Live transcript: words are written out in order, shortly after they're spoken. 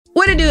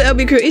What it do,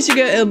 LB crew? It's your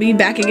girl LB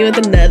back again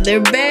with another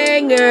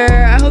banger.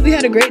 I hope you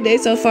had a great day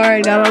so far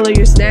and got all of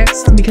your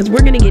snacks because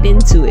we're gonna get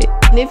into it.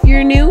 And if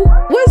you're new,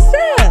 what's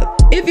up?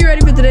 If you're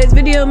ready for today's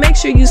video, make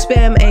sure you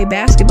spam a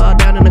basketball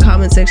down in the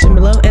comment section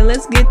below and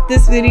let's get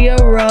this video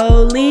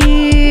rolling.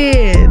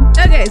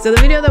 Okay, so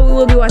the video that we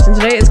will be watching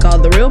today is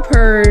called The Real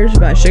Purge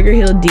by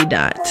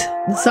Sugarhillddot.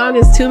 The song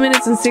is 2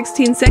 minutes and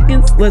 16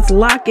 seconds. Let's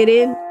lock it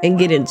in and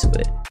get into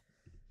it.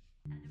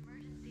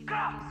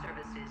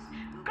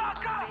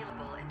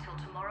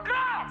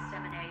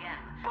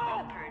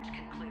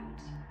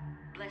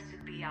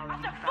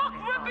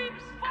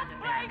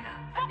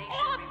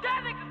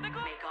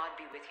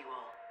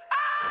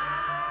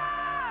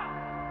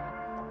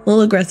 A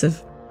little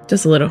aggressive,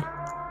 just a little.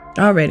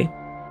 Already.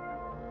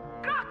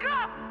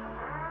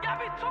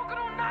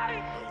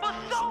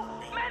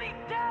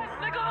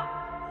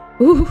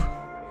 Ooh.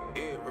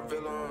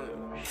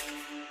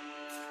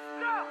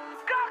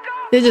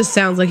 It just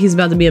sounds like he's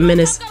about to be a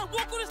menace.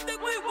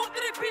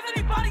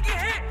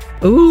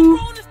 Ooh.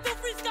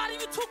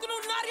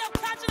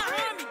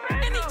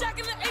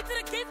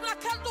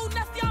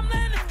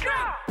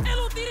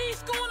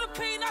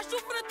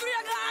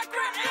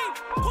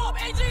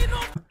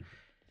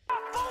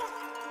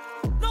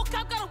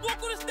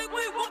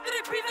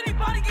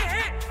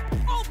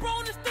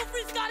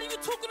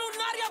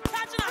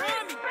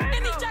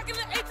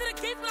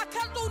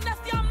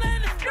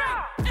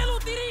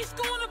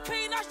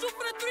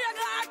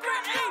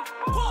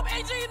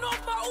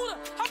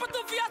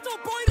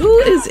 Who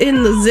is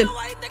in the zip?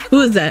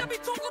 Who is that?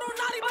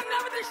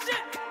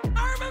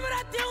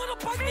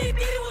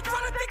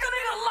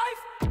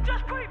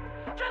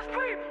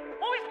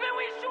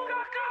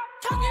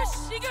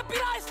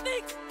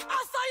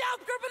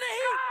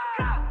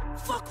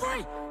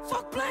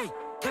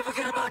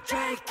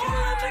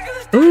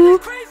 Ooh.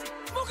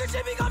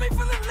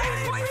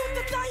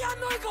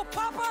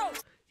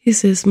 He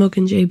says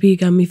smoking JB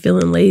got me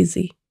feeling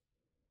lazy.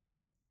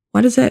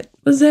 What does that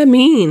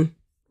mean?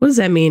 What does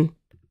that mean?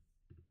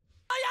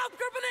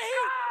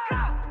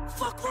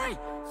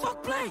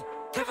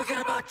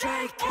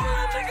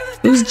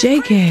 Who's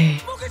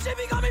JK?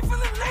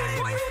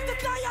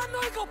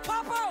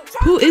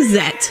 Who is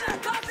that?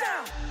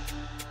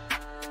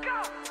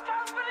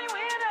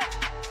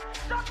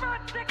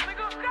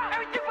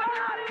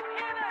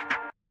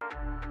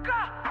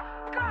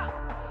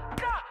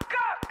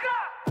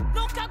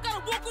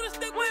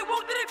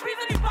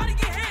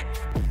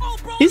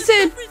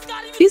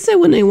 He said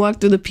when they walk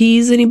through the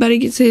peas, anybody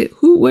gets hit.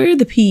 Where are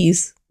the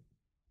peas?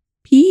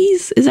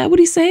 Peas? Is that what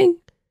he's saying?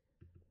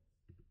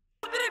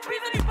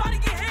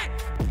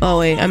 Oh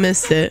wait, I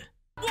missed it.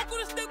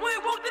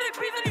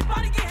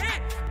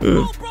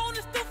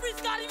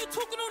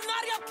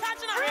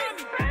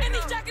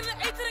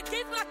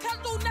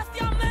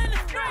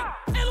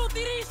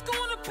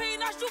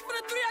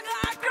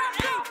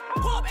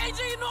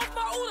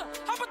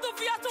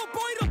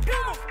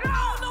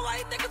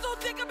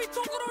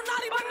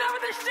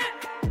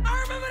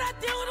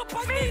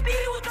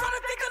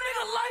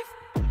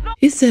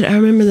 He said, I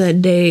remember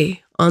that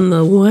day on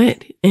the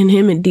what? And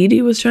him and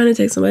Didi was trying to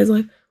take somebody's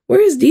life. Where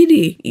is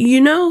Didi?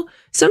 You know,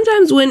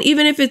 sometimes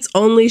even if it's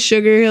only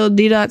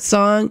Sugarhillddot's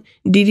song,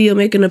 Didi will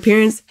make an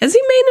appearance. Has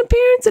he made an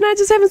appearance and I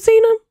just haven't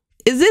seen him?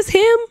 Is this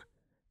him?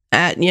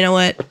 You know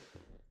what?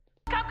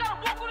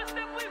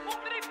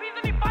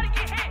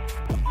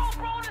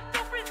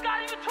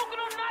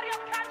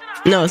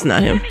 No, it's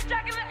not him.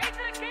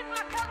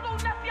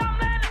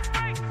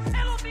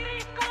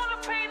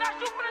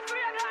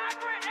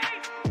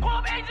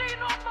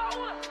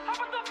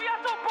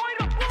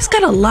 He's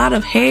got a lot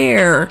of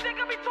hair.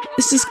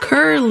 It's just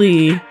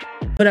curly.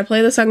 Would I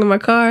play the song in my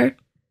car?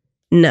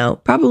 No,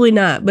 probably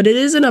not. But it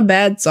isn't a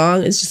bad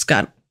song. It's just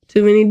got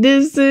too many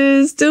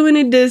disses, too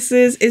many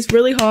disses. It's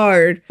really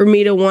hard for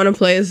me to want to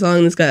play a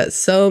song that's got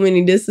so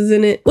many disses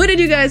in it. What did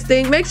you guys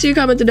think? Make sure you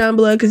comment down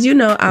below because you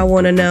know I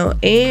want to know.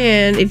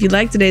 And if you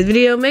liked today's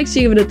video, make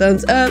sure you give it a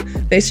thumbs up.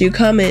 Make sure you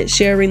comment,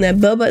 share, ring that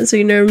bell button so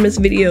you never miss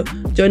a video.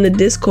 Join the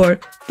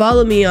Discord.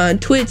 Follow me on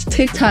Twitch,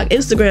 TikTok,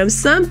 Instagram,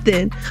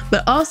 something.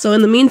 But also,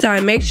 in the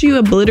meantime, make sure you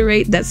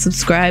obliterate that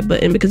subscribe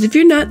button because if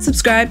you're not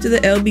subscribed to the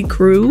LB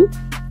crew,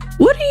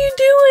 what are you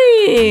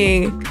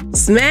doing?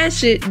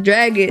 Smash it,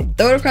 drag it,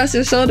 throw it across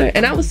your shoulder,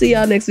 and I will see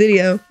y'all next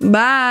video.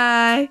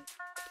 Bye.